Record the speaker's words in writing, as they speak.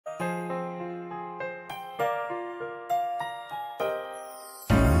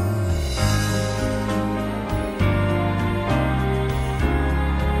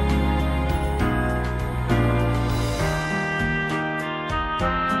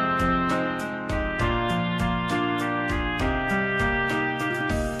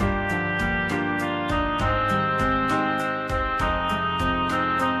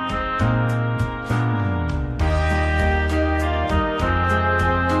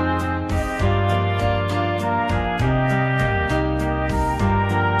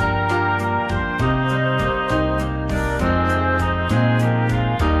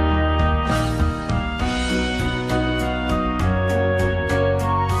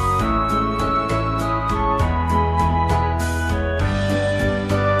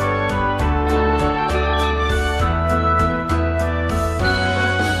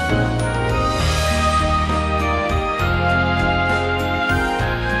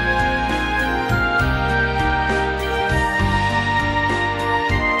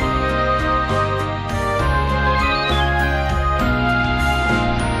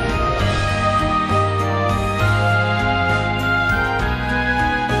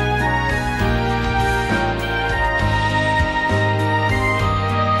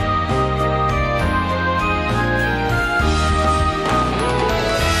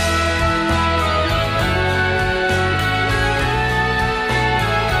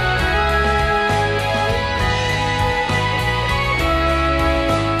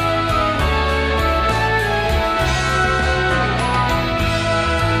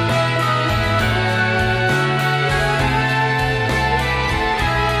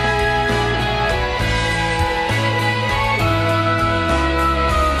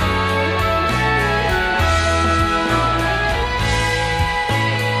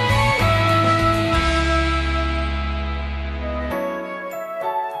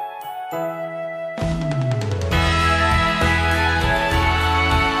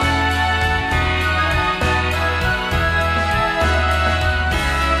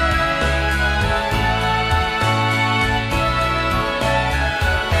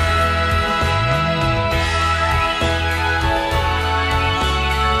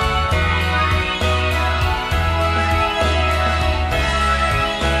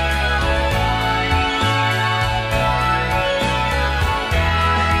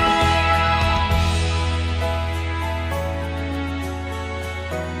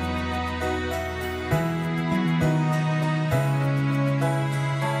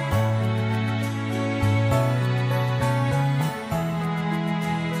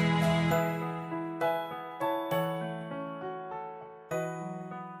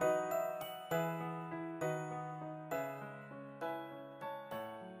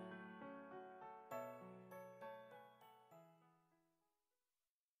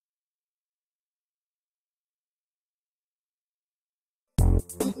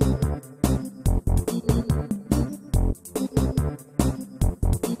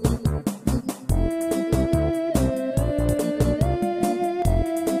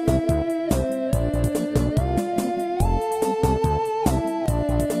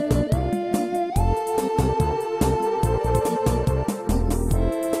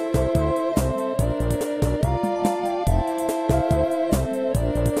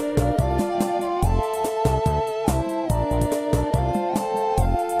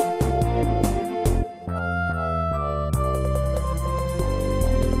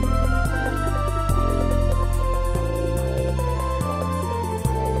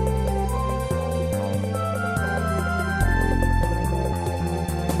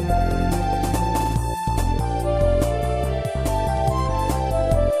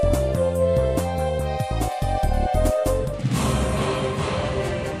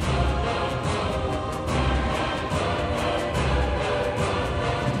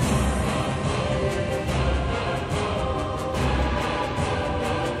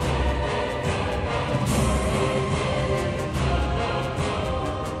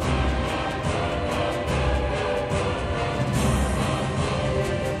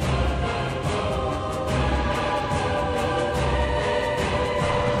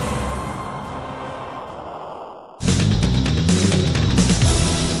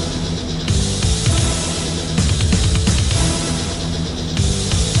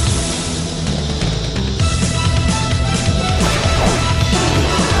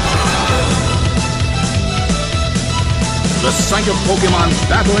The sight of Pokémon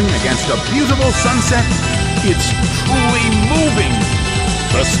battling against a beautiful sunset, it's truly moving.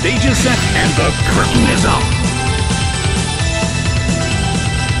 The stage is set and the curtain is up.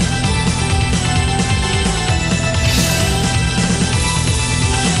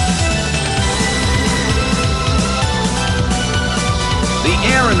 The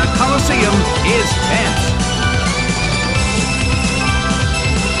air in the Coliseum is tense.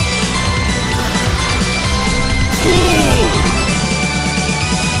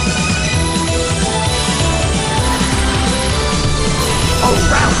 A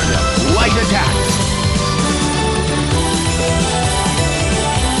round of light attacks.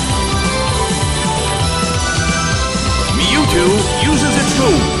 Mewtwo uses its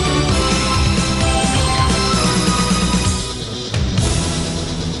move.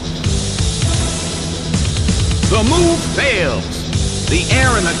 The move fails. The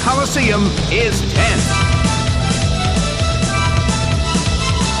air in the Coliseum is tense.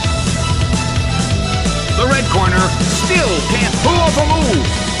 The red corner still can't pull off a move.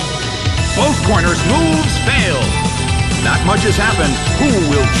 Both corners' moves failed. Not much has happened. Who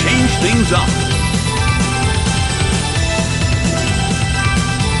will change things up?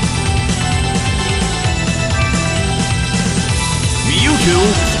 Mewtwo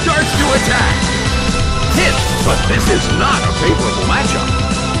starts to attack. Hit, but this is not a favorable matchup.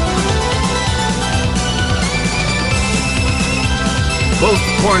 Both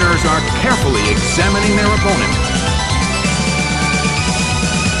corners are carefully examining their opponent.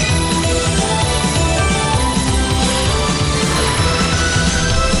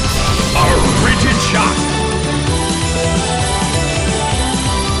 A rigid shot.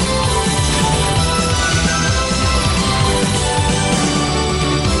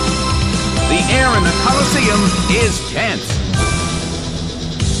 The air in the Coliseum is tense.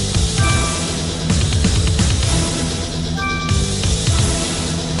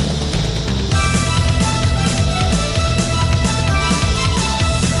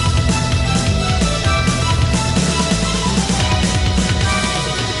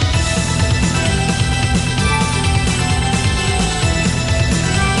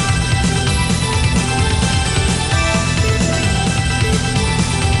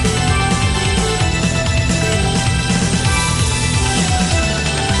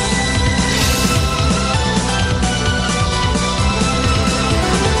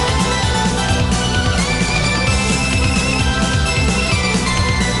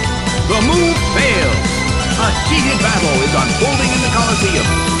 The move fails. A heated battle is unfolding in the Coliseum.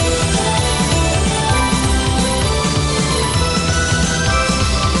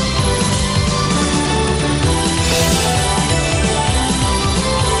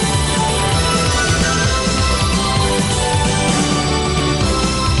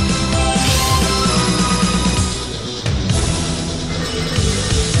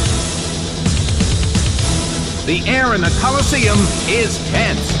 The air in the Coliseum is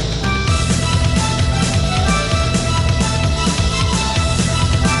tense.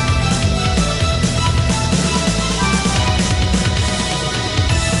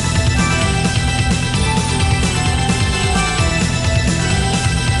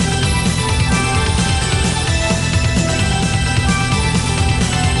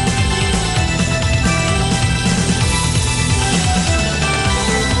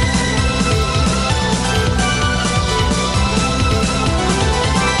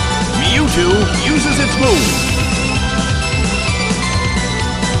 uses its move.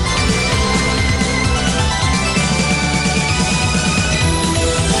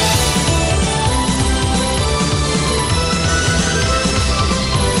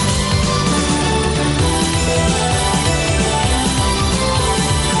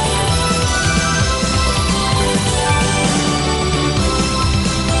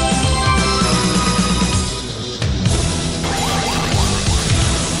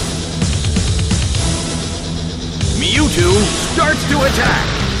 Mewtwo starts to attack.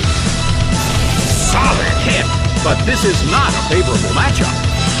 Solid hit, but this is not a favorable matchup.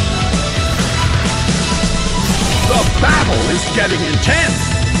 The battle is getting intense.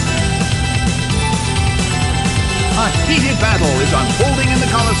 A heated battle is unfolding in the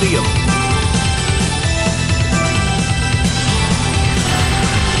Colosseum.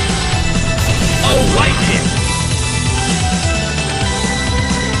 A light hit.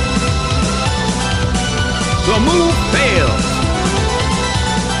 The move fails.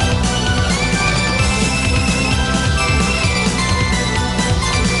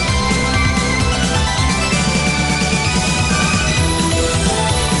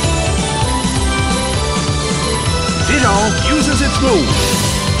 Ditto uses its move.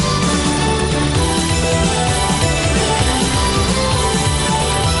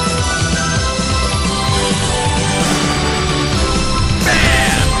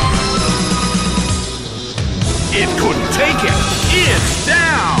 It couldn't take it. It's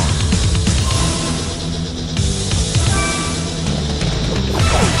down.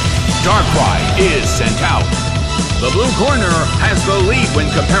 Darkrai is sent out. The blue corner has the lead when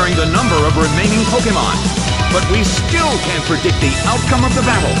comparing the number of remaining Pokémon, but we still can't predict the outcome of the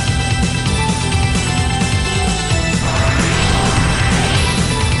battle.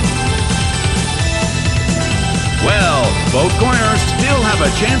 Well, both corners still have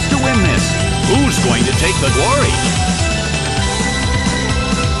a chance to win this. Who's going to take the glory?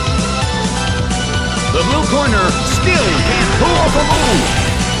 The blue corner still can't pull off a move.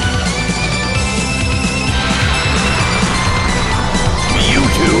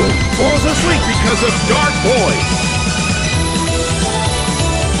 Mewtwo falls asleep because of Dark Void.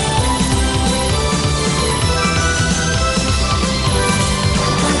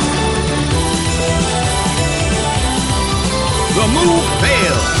 The move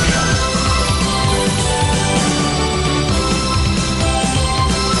fails.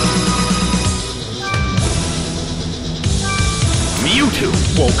 Mewtwo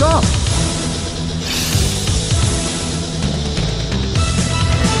woke up.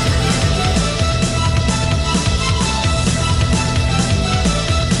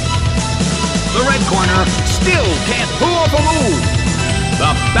 The red corner still can't pull off a move.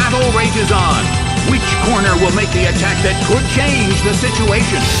 The battle rages on. Which corner will make the attack that could change the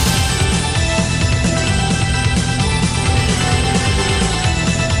situation?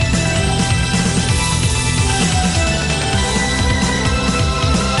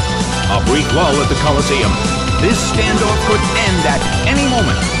 A brief lull at the Colosseum. This standoff could end at any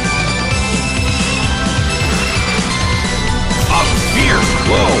moment. A fierce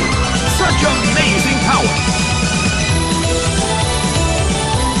blow! Such amazing power!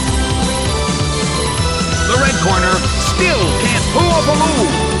 The red corner still can't pull off a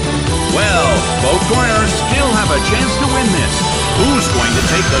move. Well, both corners still have a chance to win this. Who's going to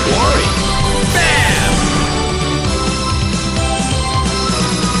take the glory? Bam!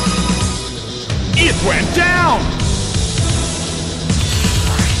 It went down!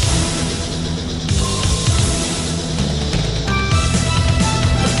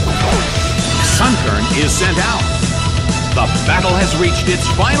 Sunkern is sent out. The battle has reached its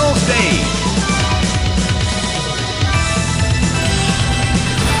final stage.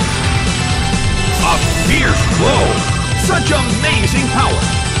 A fierce blow! Such amazing power!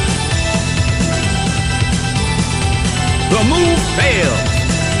 The move fails.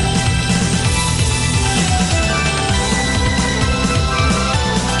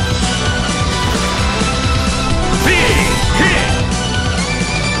 Big hit!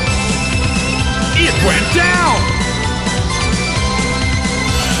 It went down!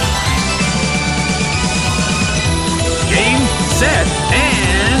 Game, set,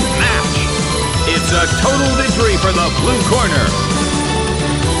 and match! It's a total victory for the blue corner.